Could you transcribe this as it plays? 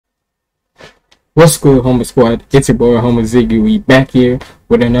What's good, Homer Squad? It's your boy Homer Ziggy. We back here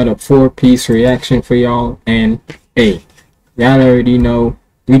with another 4-piece reaction for y'all. And hey, y'all already know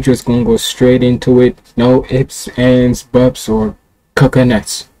we just gonna go straight into it. No ifs, ands, buts, or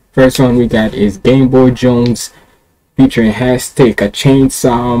coconuts. First one we got is GameboyJones featuring HazTik, a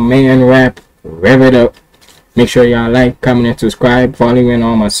chainsaw man rap. Rev it up. Make sure y'all like, comment, and subscribe. Following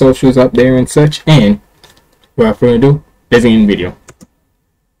all my socials up there and such. And without further ado, let's get in the video.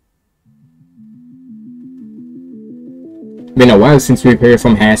 Been a while since we've heard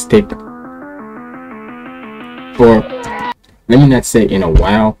from HazTik. Or let me not say in a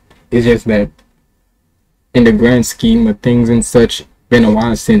while. It's just that in the grand scheme of things and such, been a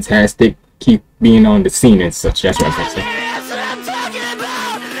while since HazTik keep being on the scene and such. That's what I can say.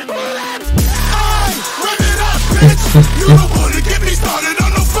 You don't want to get me started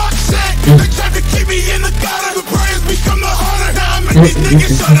on no fuck shit. They tried to keep me in the gutter. The prayers become the harder. Now I make these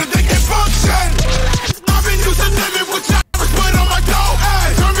niggas shut up, they can function. I've been used to living with choppers, but on my dough.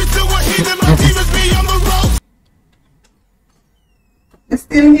 Turn me to a heathen, my demons be on the road. It's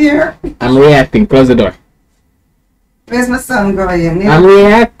still here. I'm reacting. Close the door. Where's my son going? I'm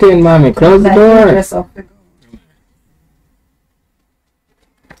reacting, mommy. Close the door.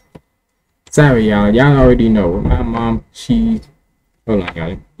 Sorry, y'all. Y'all already know. My mom, she... Hold on,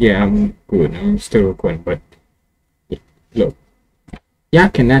 y'all. Yeah, I'm good. I'm still recording, but... Yeah, look. Y'all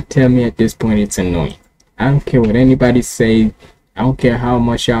cannot tell me at this point it's annoying. I don't care what anybody say. I don't care how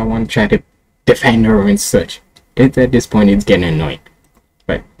much y'all want to try to defend her and such. At this point, it's getting annoying.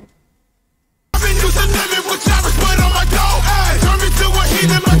 But... I've been used to living with choppers, but on my dough. Turn me to a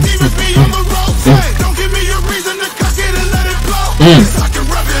heathen, my demons be on the road. Don't give me a reason to cock it and let it blow. I can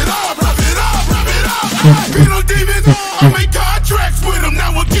rub it up. Penal demons, I make contracts with them. Now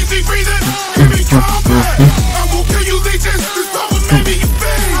what gives me reason? Give me combat. I will kill you leeches. This power made me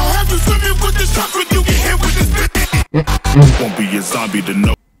fail. I'll have you swimming with the sharks when you get hit with this bitch. Won't be a zombie to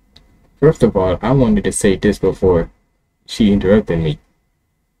know. First of all, I wanted to say this before she interrupted me.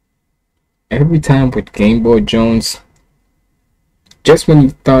 Every time with GameboyJones, just when you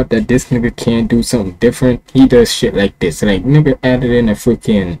thought that this nigga can't do something different, he does shit like this. Like, nigga added in a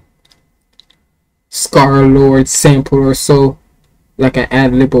freaking Scar Lord sample or so, like an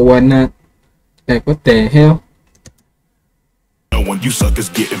ad lib or whatnot. Like, what the hell? When you suckers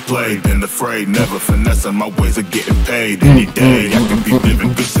getting played and afraid, never finessing my ways of getting paid. Any day I can be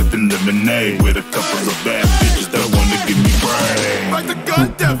living good sipping lemonade with a couple of bad bitches that wanna give me brain. Like the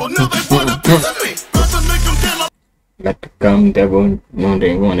gun devil, no they want a piece of me. Like the gun devil, no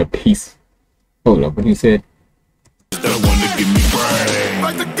they want a piece. Hold up, what you said? That wanna give me brain.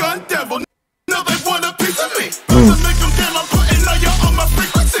 Like the gun devil.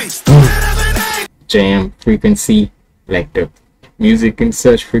 Jam frequency, like the music and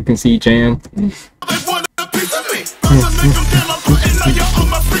such frequency jam.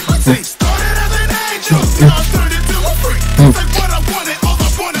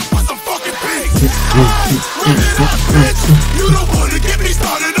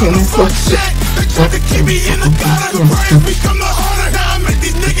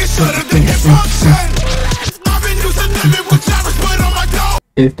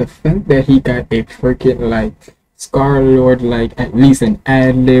 Is the fact that he got a freaking like Scar Lord, like at least an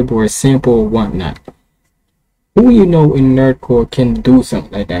ad lib or a sample or whatnot. Who you know in nerdcore can do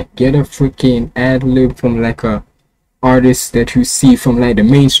something like that? Get a freaking ad lib from like a artist that you see from like the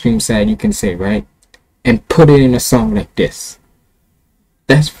mainstream side, you can say, right? And put it in a song like this.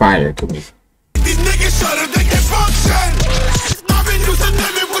 That's fire to me. These niggas shut up, they can function. I've been used to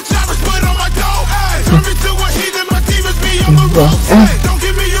living with choppers, but on my dough. Turn me to a heathen, my demons be on the road. Don't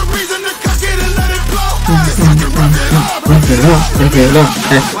give me a reason to cock it and let it blow. I can rub it up, rub it up, rub it up.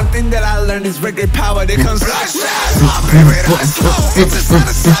 One thing that I learned is regular power, there comes success. My favorite asshole, it's just not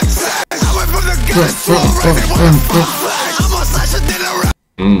a success. I went from the guts to a record, what the fuck flash. I'm on such a dinner rap.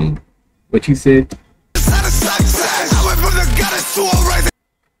 What you said? It's not a success. I went from the gutter to a record.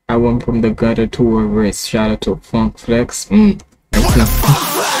 I went from the gutter to a race. Shout out to Funk Flex. I'm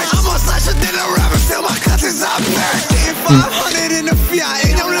on such a dinner rapper, still my cousins out there. Getting 500 in the Fiat,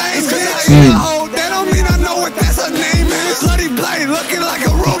 ain't no lanes. Cause I ain't a hoe, that don't mean I know what that's her name is. Bloody blade, looking like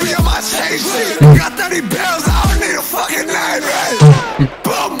a ruby on my chain shit. Got 30 barrels, I don't need a fucking name, right?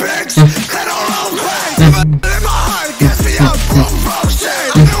 Boom, bitch, that don't roll crazy. Never in my heart, gets me out, boom, bro,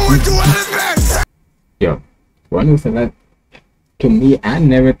 shit. I know what you want to be. Yo, one was that. To me, I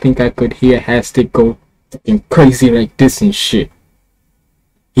never think I could hear HazTik go fucking crazy like this and shit.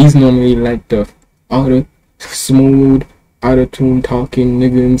 He's normally like the smooth, auto-tune talking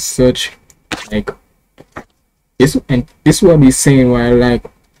nigga and such. Like this, and this is what he's saying. Where I like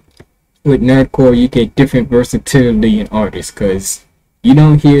with nerdcore you get different versatility in artists, because you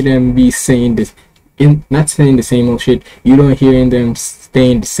don't hear them be saying this, not saying the same old shit. You don't hear them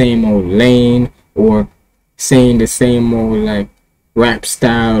stay in the same old lane or saying the same old like rap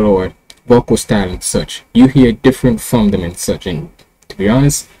style or vocal style and such. You hear different from them and such. And to be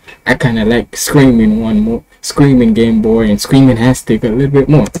honest, I kind of like screaming Game Boy and screaming HazTik a little bit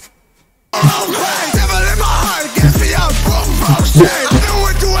more.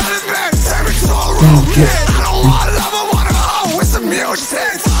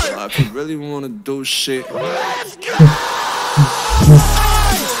 If you really wanna do shit,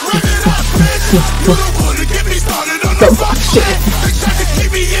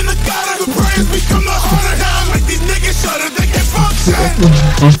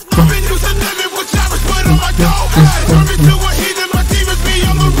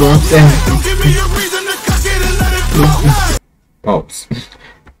 Pause.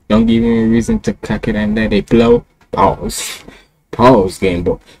 Don't give me a reason to cock it and let it blow. Pause. Pause, Game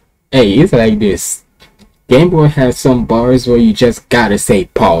Boy. Hey, it's like this. Game Boy has some bars where you just gotta say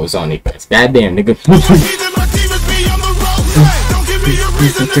pause on it. Goddamn, nigga.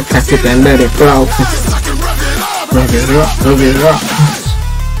 To cock it and let it blow. Rub it up, rub it up.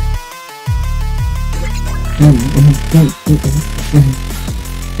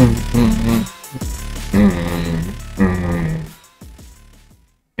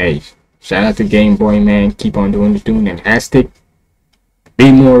 Hey, shout out to Game Boy, man. Keep on doing the tune, and HazTik.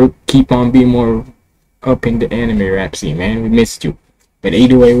 Keep on being more up in the anime rap scene, man. We missed you. But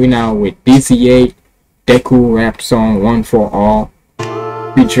either way, we now with DizzyEight, Deku rap song One for All,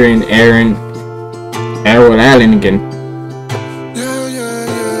 featuring Errol Allen again.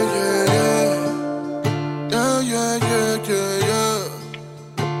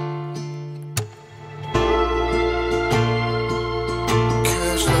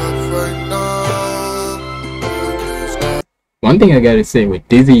 One thing I gotta say with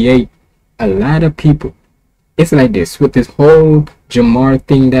DizzyEight, a lot of people, it's like this with this whole Jamar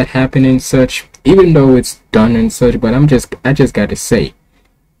thing that happened and such. Even though it's done and such, but I just gotta say,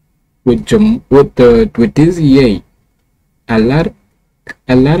 with DizzyEight, a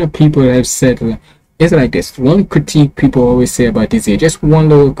lot of people have said, it's like this. One critique people always say about DizzyEight, just one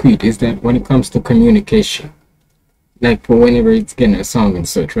little critique, is that when it comes to communication, like for whenever it's getting a song and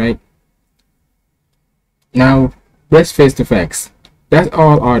such, right? Now, let's face the facts. That's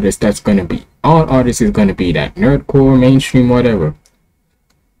all artists that's gonna be. All artists is gonna be that. Nerdcore, mainstream, whatever.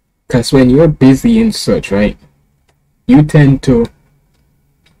 Cause when you're busy and such, right? You tend to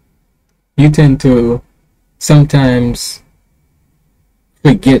sometimes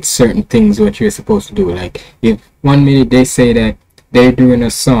forget certain things what you're supposed to do. Like if 1 minute they say that they're doing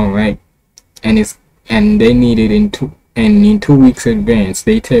a song, right? And they need it in 2 weeks advance,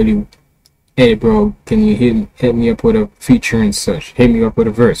 they tell you, hey bro, can you hit me up with a feature and such, hit me up with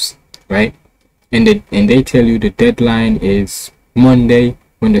a verse, right? And they tell you the deadline is Monday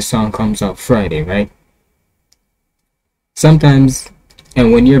when the song comes out Friday, right? Sometimes,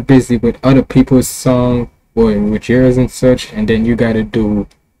 and when you're busy with other people's song or with yours and such, and then you gotta do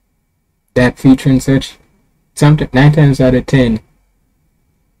that feature and such, 9 times out of 10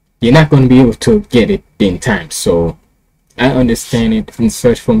 you're not going to be able to get it in time. So I understand it and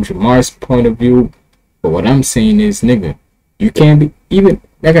such from Jamar's point of view, but what I'm saying is, nigga, you can't be, even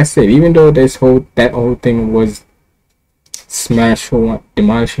like I said, even though that whole thing was smash or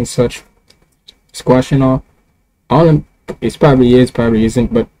demolish and such, squashing all it probably is, probably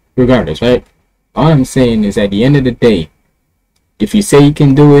isn't, but regardless, right? All I'm saying is, at the end of the day, if you say you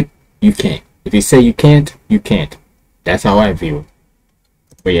can do it, you can. If you say you can't, you can't. That's how I view it.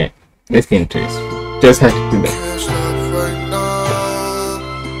 But yeah, let's get into this. Just had to do that.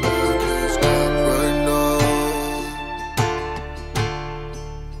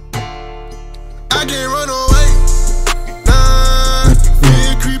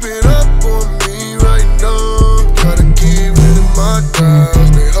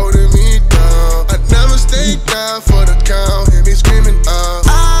 They holding me down. I never stay down for the count. Hear me screaming out.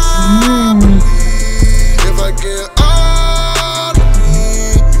 I believe if I get all of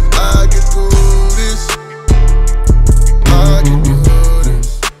me, I can do this. I can do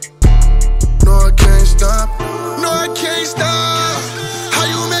this. No, I can't stop. No, I can't stop. How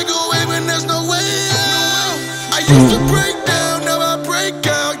you make a way when there's no way out? I used to break down, now I break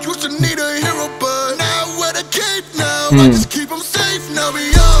out. Used to need a hero, but now with a cape now, I just keep them safe.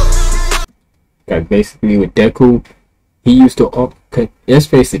 Like basically with Deku, he used to let's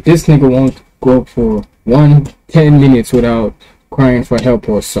face it, this nigga won't go for 10 minutes without crying for help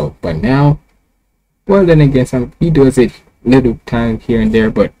or so. But now, well, then again, he does it little time here and there,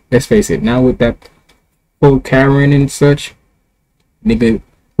 but let's face it, now with that whole Karen and such, nigga,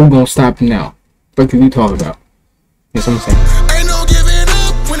 who gonna stop now? What can you talk about? That's what I'm saying. Ain't no giving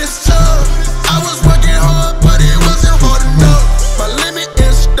up when it's tough. I was working hard, but it wasn't hard enough. My limit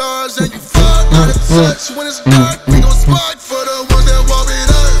is stars, and you fuck out of touch. When it's dark, we gon' spark for the ones that walk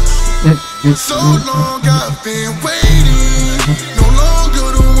with us. So long I've been waiting. No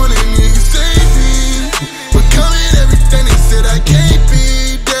longer the one that need to save me. Becoming everything they said I can't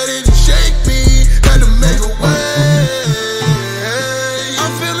be. That didn't shake me. Had to make a way.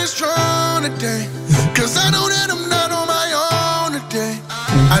 I'm feeling strong today. Cause I know that I'm not on my own today.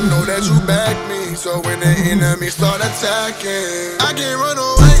 I know that you back me. So when the enemy start attacking, I can't run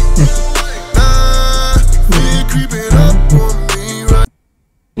away. Nah, fear creeping up on me right.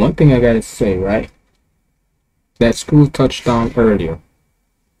 One thing I gotta say, right? That Screw touched on earlier.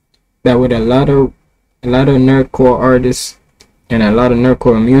 That with a lot of nerdcore artists and a lot of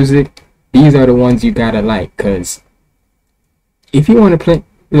nerdcore music, these are the ones you gotta like. Cause if you wanna play,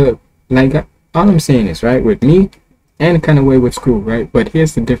 look, like all I'm saying is, right, with me and kind of way with Screw, right? But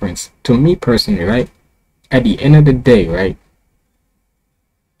here's the difference. To me personally, right? At the end of the day, right?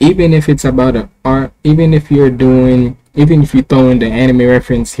 Even if it's about an art, even if you throw in the anime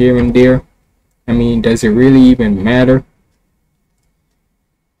reference here and there, I mean, does it really even matter?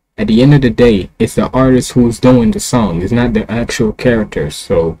 At the end of the day, it's the artist who's doing the song. It's not the actual characters.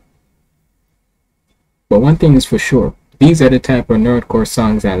 So, but one thing is for sure, these are the type of nerdcore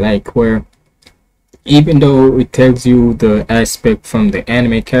songs I like, where even though it tells you the aspect from the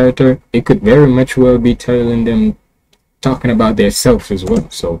anime character, it could very much well be telling them, talking about their self as well.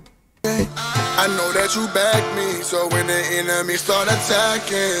 So I know that you back me, so when the enemy start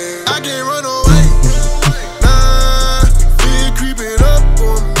attacking, I can't run away. Nah, fear creeping up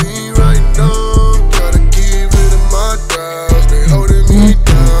on me right now. Gotta keep it in my crowd, stay holding me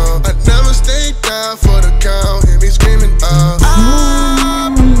down. I never stay down for the count, hear me screaming out. I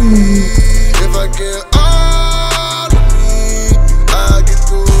believe if I get all of me, I get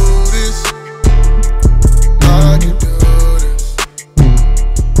through this. I can do this.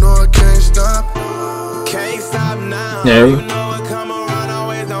 No, I can't stop. Can't stop now. yeah. You know it come around,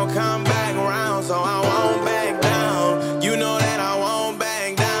 always don't come back around. So I won't back down. You know that I won't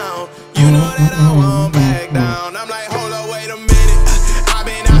back down. You know that I won't back down. I'm like, hold up, wait a minute. I've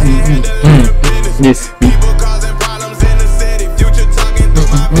been out here handling the business. Yes. People causing problems in the city. Future talking through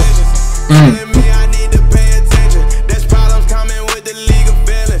my visions. Telling me I need to pay attention. There's problems coming with the legal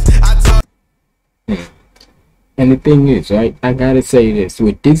feelings. I told. And the thing is, right, I gotta say this,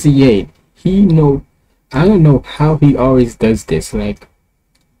 with DizzyEight, I don't know how he always does this. Like,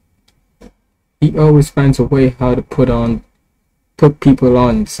 he always finds a way how to put people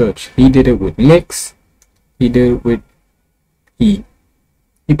on and such. He did it with Mix. He did it with he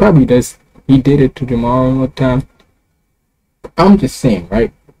probably does. He did it to Tomorrow one time. I'm just saying,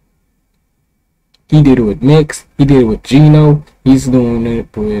 right? He did it with Mix. He did it with Gino. He's doing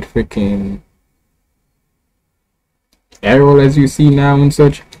it with freaking Errol, as you see now and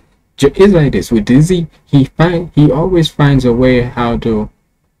such. It's like this with Dizzy. He always finds a way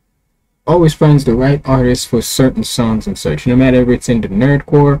always finds the right artist for certain songs and such. No matter if it's in the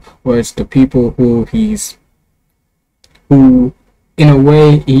nerdcore or it's the people who in a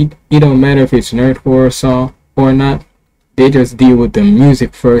way it don't matter if it's nerdcore song or not. They just deal with the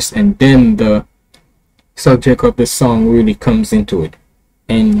music first, and then the subject of the song really comes into it.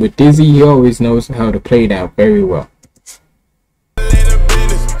 And with Dizzy, he always knows how to play it out very well.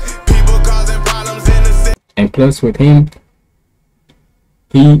 And plus with him,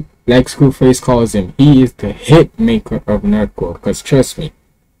 he, like Screwface calls him, he is the hit maker of nerdcore. Because trust me,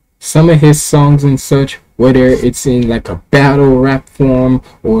 some of his songs and such, whether it's in like a battle rap form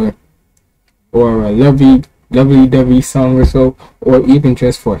or a lovey-dovey song or so, or even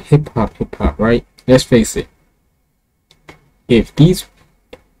just for hip hop, right? Let's face it. If these,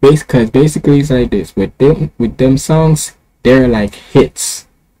 because basically it's like this, with them songs, they're like hits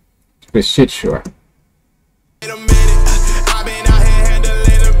for shit sure. Wait a minute, I've been out here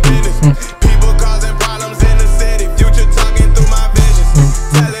handling the business. People causing problems in the city. Future talking through my visions.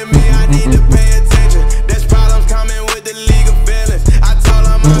 Telling me I need to pay attention. There's problems coming with the legal feelings. I told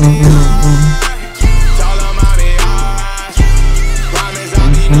them I'll be alright. Told them I'll be alright. Promise I'll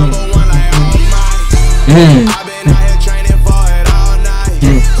be #1 like Almighty. I've been out here training for it all night.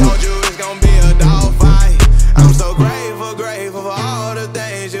 Told you it's gonna be a dog fight. I'm so grateful for all the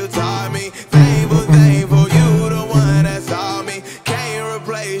things you taught me. Thankful you the one that saw me. Can't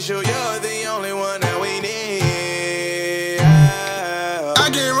replace you, you're the only one that we need. I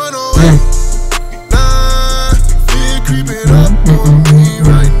can't run away. Nah, fear creeping up on me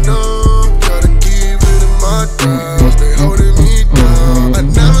right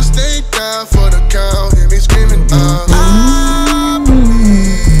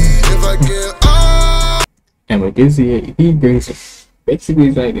DizzyEight, he brings basically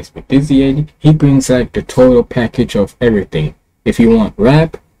it's like this. With DizzyEight, he brings like the total package of everything. If you want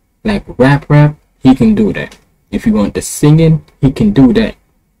rap, like rap, he can do that. If you want the singing, he can do that.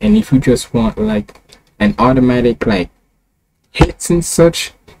 And if you just want like an automatic like hits and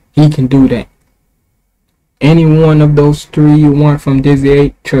such, he can do that. Any one of those three you want from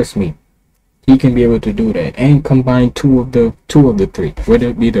DizzyEight, trust me, he can be able to do that and combine two of the three. Whether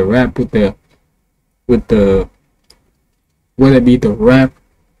it be the rap whether it be the rap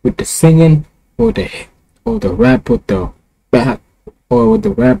with the singing, or the rap with the back, or the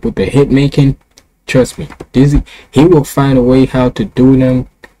rap with the hit making. Trust me, Dizzy, he will find a way how to do them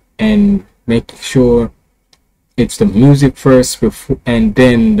and make sure it's the music first before, and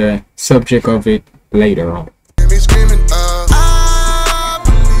then the subject of it later on.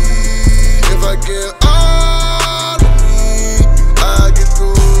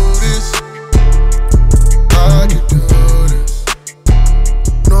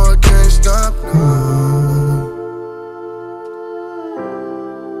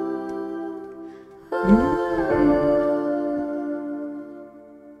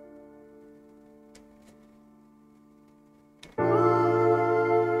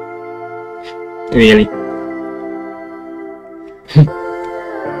 Really?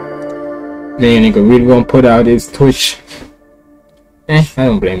 Man, nigga really gonna put out his Twitch. I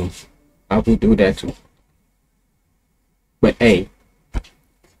don't blame him. I would do that too. But hey,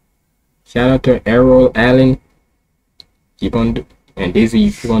 shout out to Errol, Allen. Keep on do, and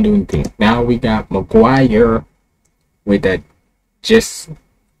Dizzy, keep on doing things. Now we got McGwire with that just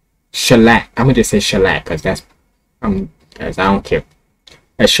shellac. I'm gonna just say shellac because that's because I don't care.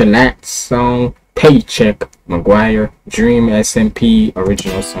 A shellac song, Paycheck, McGwire, Dream SMP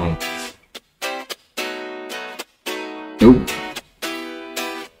original song. Ooh.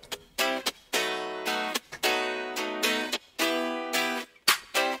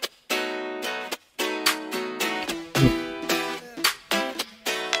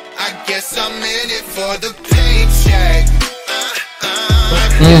 I guess I'm in it for the paycheck. I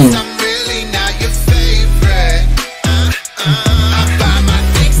guess I'm really not your favorite. I buy my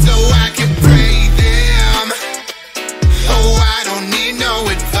things so I can pray them. Oh, I don't need no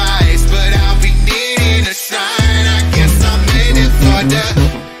advice, but I'll be needing a shrine. I guess I'm in it for the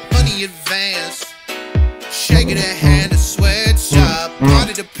money advance. Shaking a hand, a sweatshop,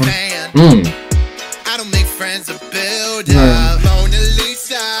 under the pan. I don't make friends, I build up. Mona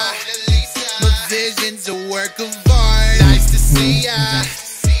Lisa, my vision's a work of art. Nice to see ya.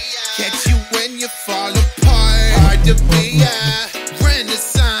 Catch you when you fall apart. Hard to be a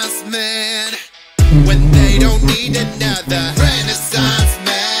Renaissance man when they don't need another Renaissance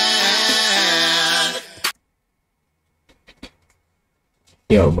man.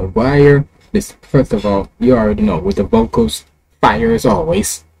 Yo, McGwire, this, first of all, you already know, with the vocals, fire as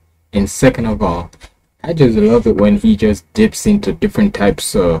always. And second of all, I just love it when he just dips into different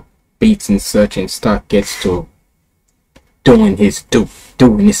types of beats and such and gets to doing his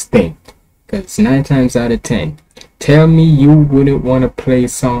thing. Cause 9 times out of 10, tell me you wouldn't want to play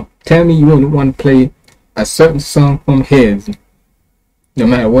a certain song from his, no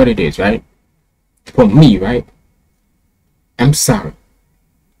matter what it is, right? For me, right? I'm sorry.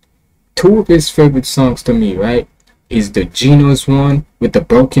 2 of his favorite songs to me, right, is the Geno's one with the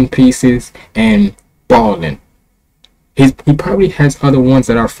broken pieces and Ballin'. He probably has other ones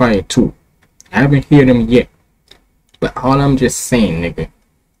that are fire too. I haven't heard them yet. But all I'm just saying, nigga,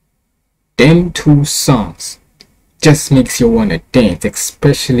 them 2 songs just makes you wanna dance,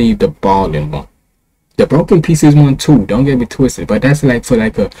 especially the Ballin' one. The broken pieces one too, don't get me twisted, but that's like for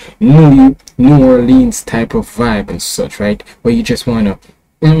like a New Orleans type of vibe and such, right? Where you just wanna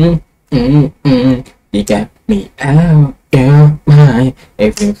you got me out your mind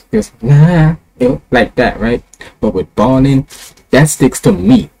if it's just not like that, right? But with Ballin', that sticks to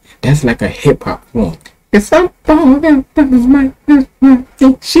me. That's like a hip-hop one. It's I'm falling my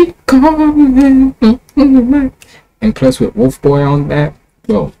she calling. And plus with Wolf Boy on that,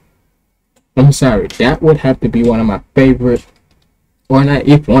 bro, I'm sorry, that would have to be one of my favorite, or not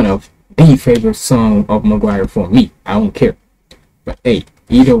if one of the favorite song of McGwire for me. I don't care. But hey,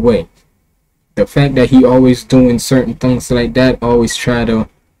 either way, the fact that he always doing certain things like that, always try to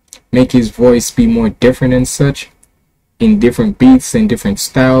make his voice be more different and such, in different beats and different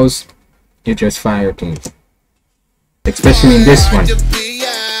styles, it just fire to me. Especially in this one.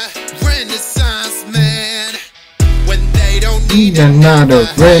 Need another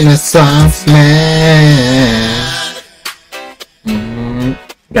Renaissance man.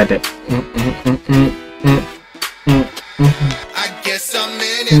 Got that. I guess I'm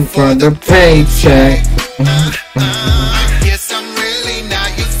in it For the paycheck. I guess I'm really not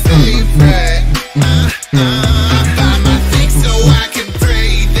your favorite. I buy my things so I can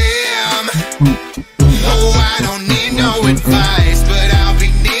pray them. Oh, I don't need no advice, but I'll be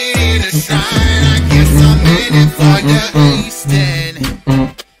needing a shrine. I guess I'm in it for the Eastern.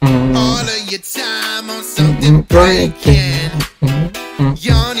 All of your time on something breaking.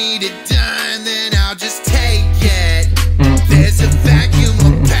 Y'all need it done, then I'll just take it. There's a vacuum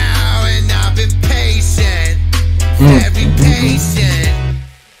of power and I've been patient, very patient.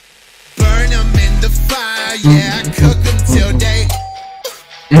 Burn them in the fire, yeah, I cook them till they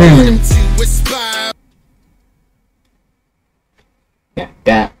burn them to aspire. Yeah,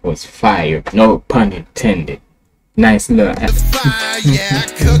 that was fire. No pun intended. Nice little. The fire, yeah, I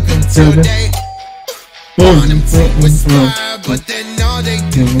cook them till they burn them to aspire. But then all they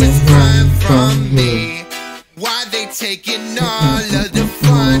do is run from me. Why they taking all of the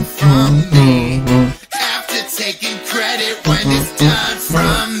fun from me? After taking credit when it's done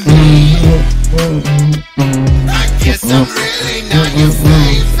from me. I guess I'm really not your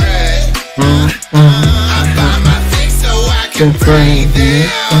favorite. I buy my things so I can pray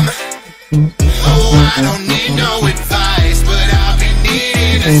them. Oh, I don't need no advice, but I'll be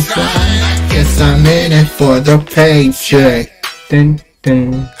needing a shrine. I guess I'm in it for the paycheck. Dun,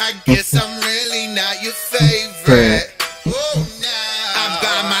 dun. I guess I'm really not your favorite. Oh, nah. I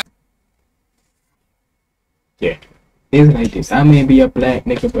buy my Yeah, it's like this. I may be a black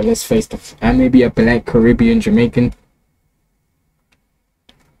nigga, but let's face it. I may be a black Caribbean Jamaican.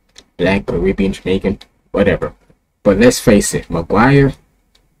 Black Caribbean Jamaican, whatever. But let's face it, McGwire.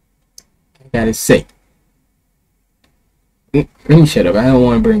 I gotta say. Let me shut up. I don't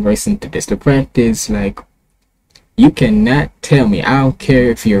want to bring race into this. The fact is, like, you cannot tell me. I don't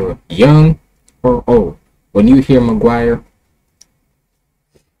care if you're young or old. When you hear McGwire,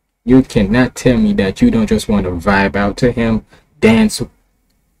 you cannot tell me that you don't just want to vibe out to him, dance.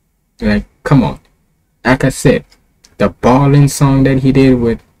 Like, come on. Like I said, the Ballin' song that he did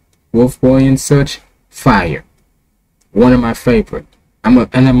with Wolf Boy and such, fire. One of my favorite. I'm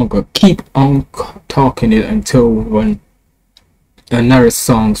gonna keep on talking it until when another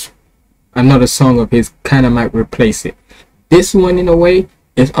song of his kind of might replace it. This one, in a way,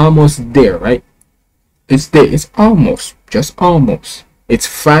 is almost there, right? It's there. It's almost, just almost. It's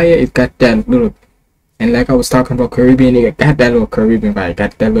fire. It got that little, and like I was talking about Caribbean, it got that little Caribbean vibe.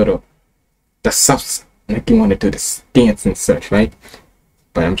 Got that little, the sauce, like you want to do the dance and such, right?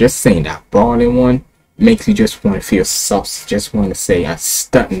 But I'm just saying that Ballin' one makes you just want to feel sauce. Just want to say I'm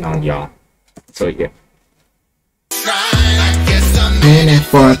stunting on y'all. So yeah. I guess I'm In it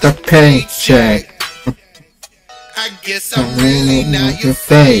for the paycheck. I guess I'm really not your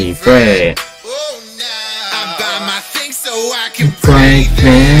favorite. Oh, nah. I buy my things so I can Break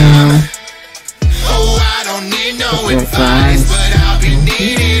them. Oh, I don't need no advice, but I'll be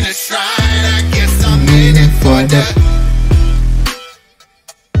needing a shrine. I guess I'm in it for the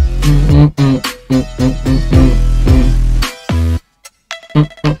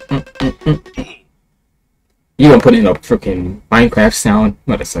You gonna put in a freaking Minecraft sound,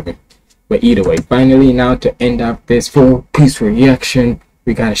 motherfucker. But either way, finally now to end up this full piece reaction,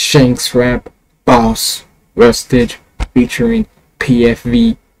 we got a Shanks rap, Boss, Rustage, featuring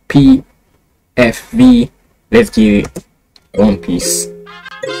PFV. Let's get it. One Piece.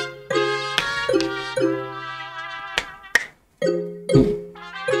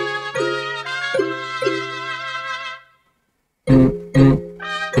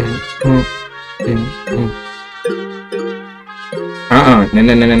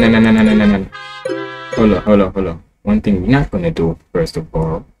 No. Hold on. One thing we're not gonna do, first of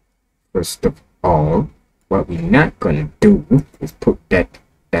all, what we're not gonna do is put that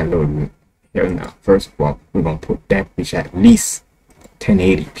little here now. First of all, we're gonna put that bitch at least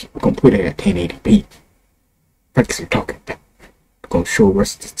 1080p. We're gonna put it at 1080p. Practice your talking about. We're gonna show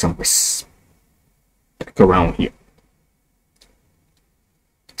us some respect around here.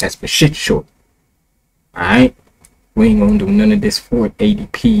 That's for shit show. Alright? We ain't gonna do none of this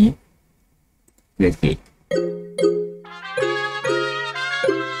 480p. Let's get it.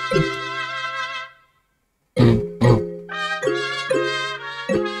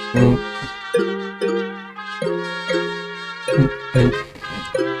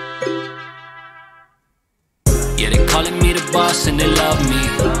 Yeah, they calling me the boss and they love me.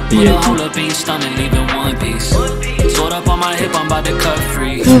 Put a whole up being stunning, leaving one piece. Sword up on my hip, I'm about to cut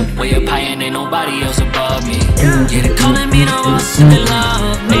free. Way up high and ain't nobody else above me. Yeah, they calling me the boss and they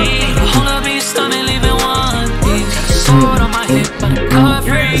love me. Put a whole up being stunning, leaving one piece. Sword on my hip, about to cut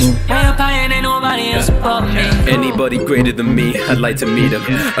free. Way up high and ain't nobody else above me. Anybody greater than me, I'd like to meet them.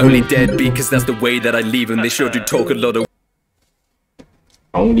 Only deadbeat, cause that's the way that I leave them. They sure do talk a lot of.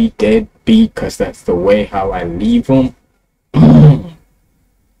 Only deadbeat, cause that's the way how I leave them.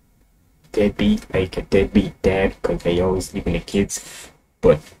 Deadbeat, like a deadbeat dad, cause they always leaving the kids.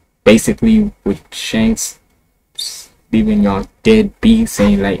 But basically, with Shanks leaving y'all deadbeat,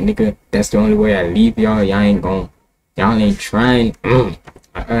 saying like, nigga, that's the only way I leave y'all. Y'all ain't trying.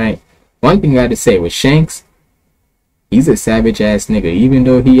 Alright. One thing I gotta say with Shanks, he's a savage ass nigga. Even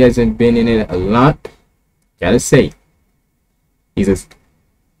though he hasn't been in it a lot, gotta say, he's a.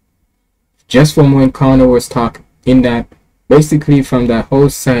 Just from when Connor was talking in that, basically from that whole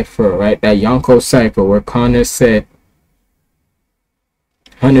cipher, right? That Yonko cipher where Connor said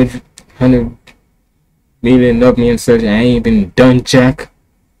 100 million love me and such, I ain't been done jack.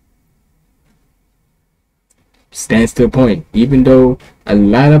 Stands to the point. Even though a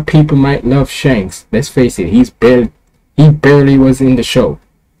lot of people might love Shanks, let's face it, he barely was in the show.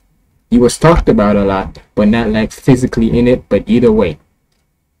 He was talked about a lot, but not like physically in it. But either way,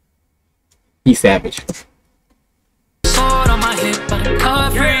 he's savage.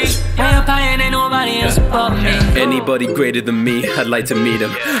 Anybody greater than me, I'd like to meet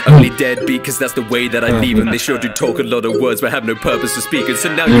them. Only deadbeat, cause that's the way that I leave them. They sure do talk a lot of words, but have no purpose for speaking.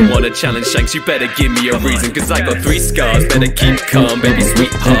 So now you wanna challenge Shanks, you better give me a reason. Cause I got 3 scars, better keep calm, baby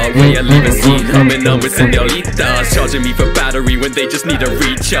sweetheart. Where you leave a scene, humming on with senoritas, charging me for battery when they just need a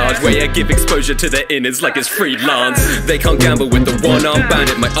recharge. Where you give exposure to their innards like it's freelance. They can't gamble with the one-armed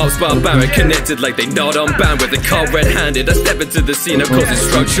bandit. My ops barbaric, connected like they not on band with the car red-handed. I step into the scene, of course it's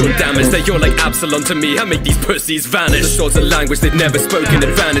structural damage. They you're like Absalom to me, I make these pussies vanish. The sorts of language they've never spoken.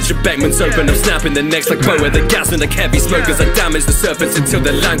 Advantage of Beckman's open, I'm snapping the necks like Boa. The gas and like heavy smokers, I damage the surface until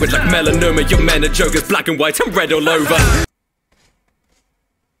their language like melanoma. Your men are jokers, black and white, I'm red all over.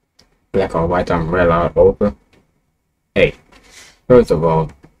 Black or white, I'm red all over. Hey, first of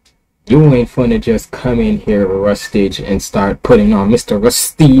all, you ain't finna just come in here, Rustage, and start putting on Mr.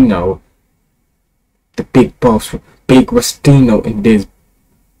 Rustino, the big boss, big Rustino in this.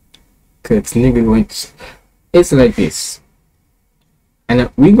 Cause nigga went, it's like this, and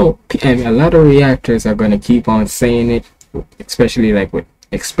and a lot of reactors are gonna keep on saying it, especially like with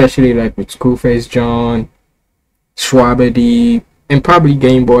Screwface John, Schwabady, and probably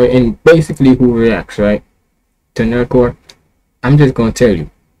Game Boy, and basically who reacts right to Nerdcore. I'm just gonna tell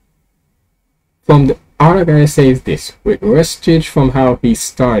you, all I gotta say is this: with Rustage, from how he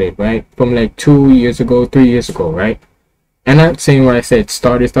started, right, from like 2 years ago, 3 years ago, right. And I'm not saying when I said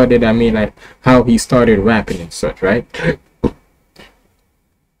started, I mean like how he started rapping and such, right?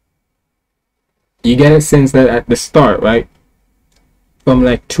 You get a sense that at the start, right? From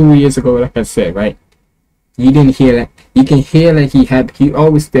like 2 years ago, like I said, right? You didn't hear that. You can hear like he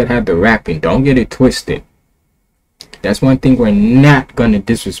always still had the rapping. Don't get it twisted. That's one thing we're not gonna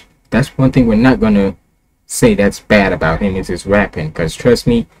That's one thing we're not gonna say that's bad about him is his rapping. Cause trust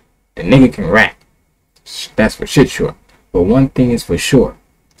me, the nigga can rap. That's for shit sure. But one thing is for sure,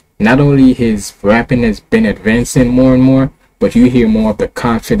 not only his rapping has been advancing more and more, but you hear more of the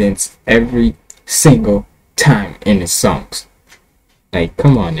confidence every single time in his songs. Like,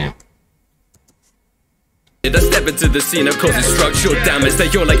 come on now. I step into the scene, of course it's structural damage.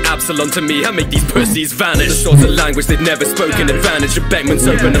 That you're like Absalom to me, I make these pussies vanish. The sorts of language they've never spoken. Advantage of Beckman's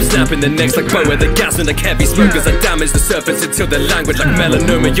open, I'm snapping the necks like Boa. The gas and like heavy smokers, I damage the surface until their language like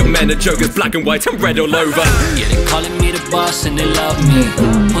melanoma. Your men are jokers, black and white, I'm red all over. Yeah, they calling me the boss and they love me.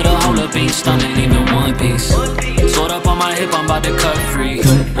 Put a whole up, ain't stunning, leaving one piece. Sword up on my hip, I'm about to cut free.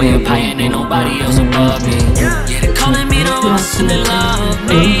 Way up high and ain't nobody else above me. Yeah, they calling me the boss and they love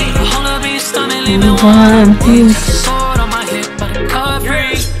me. Whole up, ain't stunning, leaving one piece. Sword on my hip, about to cut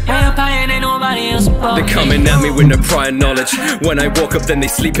free. Way up high and ain't nobody else above me. They're coming at me with no prior knowledge. When I walk up, then they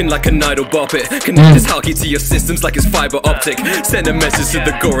sleeping like a idle bop it. Connect this hockey to your systems like it's fiber optic. Send a message to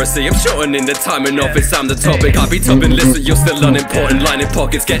the Gora, say I'm shortening the time in office, I'm the topic. I be topping lists, so you're still unimportant. Lining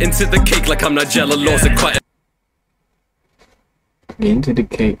pockets, get into the cake like I'm Nigella Lawson. Quite into the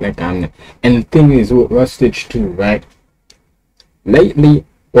cake like I'm the, and the thing is with Rustage too, right? Lately,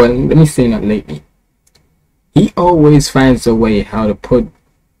 well, let me say not lately, he always finds a way how to put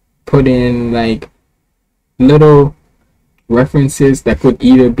in like little references that could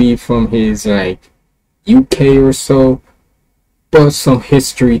either be from his like UK or so, but some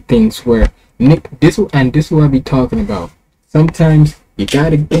history things where this is what I be talking about. Sometimes you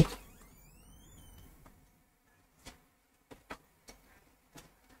gotta get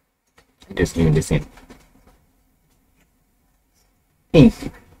just leaving this in. Thank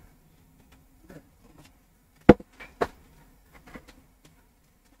you.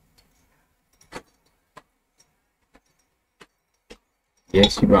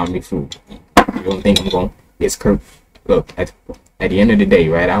 Yes, she brought me food. You don't think I'm going to get Kurt? Look, at the end of the day,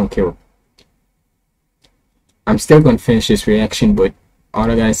 right? I don't care. I'm still going to finish this reaction, but all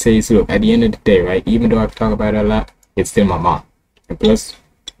I gotta say is, look, at the end of the day, right? Even though I talk about it a lot, it's still my mom. And plus,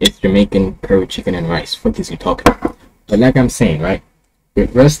 it's Jamaican curry chicken and rice. What is he talking about? But like I'm saying, right?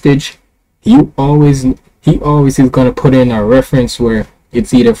 With Rustage, he always is gonna put in a reference where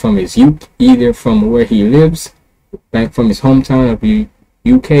it's either from his youth, either from where he lives, like from his hometown of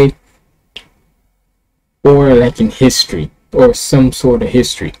UK, or like in history, or some sort of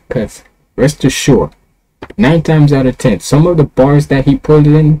history. Cause rest assured, 9 times out of 10, some of the bars that he pulled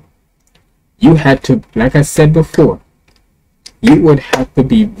in, you had to, like I said before, you would have to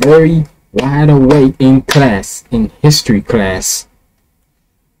be very wide awake in class, in history class,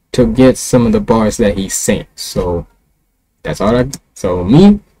 to get some of the bars that he's saying. So that's all so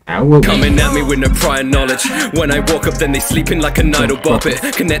me, I will coming at me with no prior knowledge. When I walk up, then they sleeping like an idle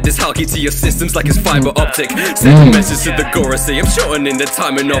bobbit. Connect this hockey to your systems like it's fiber optic. Send a message to the gore, say I'm shortening the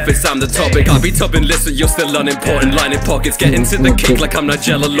timing office. I'm the topic. I'll be topping lists, so you're still unimportant. Lining pockets, getting to the cake like I'm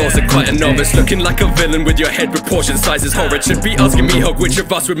Nigella Lawson, quite a novice. Looking like a villain with your head proportion sizes horrid. Should be asking me, Hug, which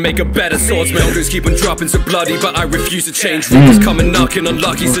of us would make a better swordsman? Elders keep on dropping so bloody, but I refuse to change. Rumors coming knocking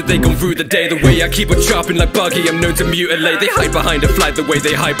unlucky, so they gon' through the day. The way I keep on chopping like Buggy, I'm known to mutilate. They hide behind a flag the way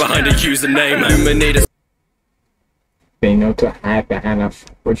they hide behind a username. Illuminator. They know to hide behind a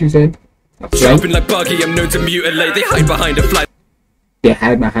what you said? Chopping like Buggy, I'm known to mutilate. They hide behind a flag. They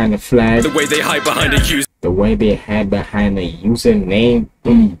hide behind a flag. The way they hide behind a user. The way they hide behind a username.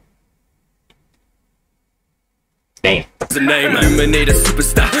 Damn. The name, Illuminator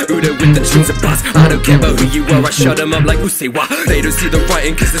superstar, Uda with the tunes of boss. I don't care about who you are, I shut them up like Usewa. They don't see the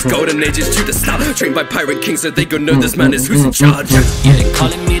writing cause this golden age is due to stop. Trained by pirate kings so they gon' know this man is who's in charge. Yeah, they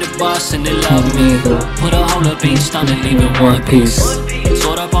calling me the boss and they love me. Put a whole up, ain't stunning, leaving one piece.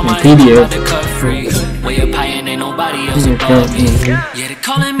 Sort up on my head, I'm about to cut free. Way up high and ain't nobody else above me. Yeah, they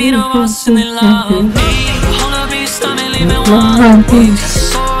calling me the boss and they love me. Whole up, ain't stunning, leaving one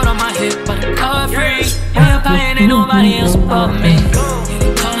piece. Sword on my hip, but I cut free. Way up high and ain't nobody else above me. Yeah,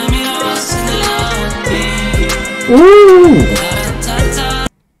 they calling me the boss and they love me. Ooh!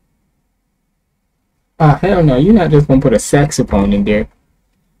 Ah, hell no, you're not just gonna put a saxophone in there.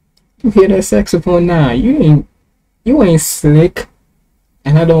 You hear that saxophone? Nah, you ain't slick.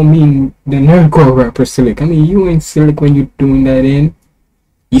 And I don't mean the nerdcore rapper slick. I mean, you ain't slick when you're doing that in.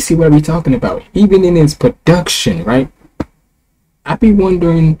 You see what we talking about? Even in his production, right? I be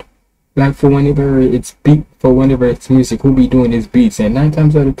wondering, like, for whenever it's music, who be doing his beats? And 9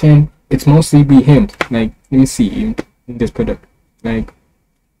 times out of 10, it's mostly be him. Like, let me see, in this product. Like,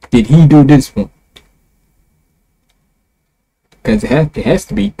 did he do this one? Because it has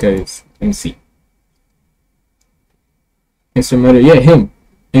to be, because, let me see. Instrumental, yeah, him.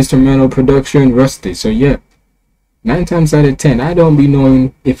 Instrumental production, Rusty. So yeah, 9 times out of 10, I don't be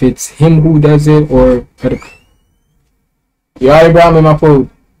knowing if it's him who does it or other. You already brought me my food.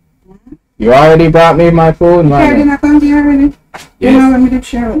 You already brought me my food. Yeah, did I come to you already? Yes. You know, let me did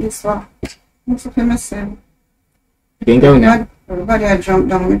share with this one. What's the famous thing? You can go now. Everybody had jumped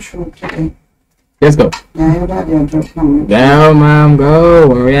down with throat today. Let's go. Yeah, everybody had jumped down with Go, mom, go.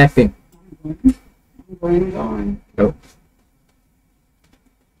 We're reacting. going. Go.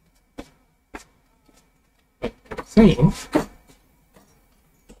 Saying,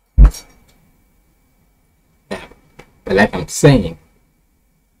 but like I'm saying,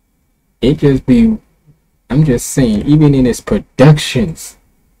 it just be, I'm just saying, even in his productions,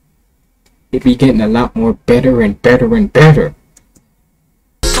 it be getting a lot more better and better and better.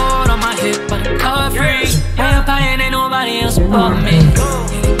 Sword on my hip, but I'm cut free. Way up high and ain't nobody else above me. They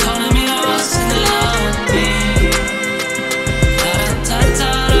calling me the boss and they love me.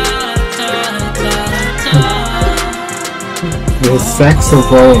 The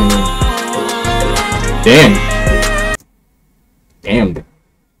saxophone. Damn. Damn.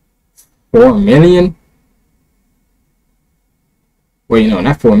 4 million? Wait, no,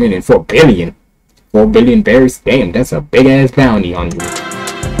 not 4 million, 4 billion. 4 billion berries? Damn, that's a big ass bounty on you.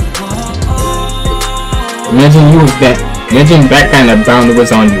 Imagine you was that. Imagine that kind of bounty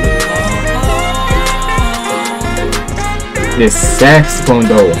was on you. This saxophone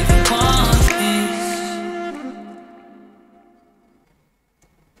though.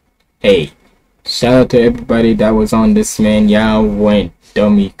 Hey, shout out to everybody that was on this, man. Y'all went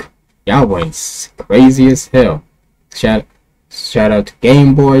dummy. Y'all went crazy as hell. Shout out to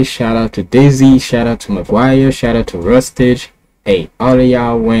Gameboy. Shout out to Dizzy. Shout out to McGwire. Shout out to Rustage. Hey, all of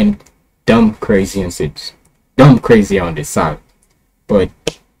y'all went dumb crazy and dumb crazy on this side. But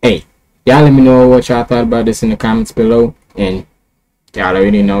hey, y'all let me know what y'all thought about this in the comments below. And Y'all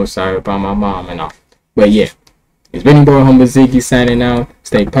already know. Sorry about my mom and all. But yeah, it's been your boy Humble Ziggy signing out.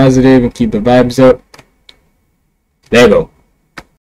 Stay positive and keep the vibes up. There you go.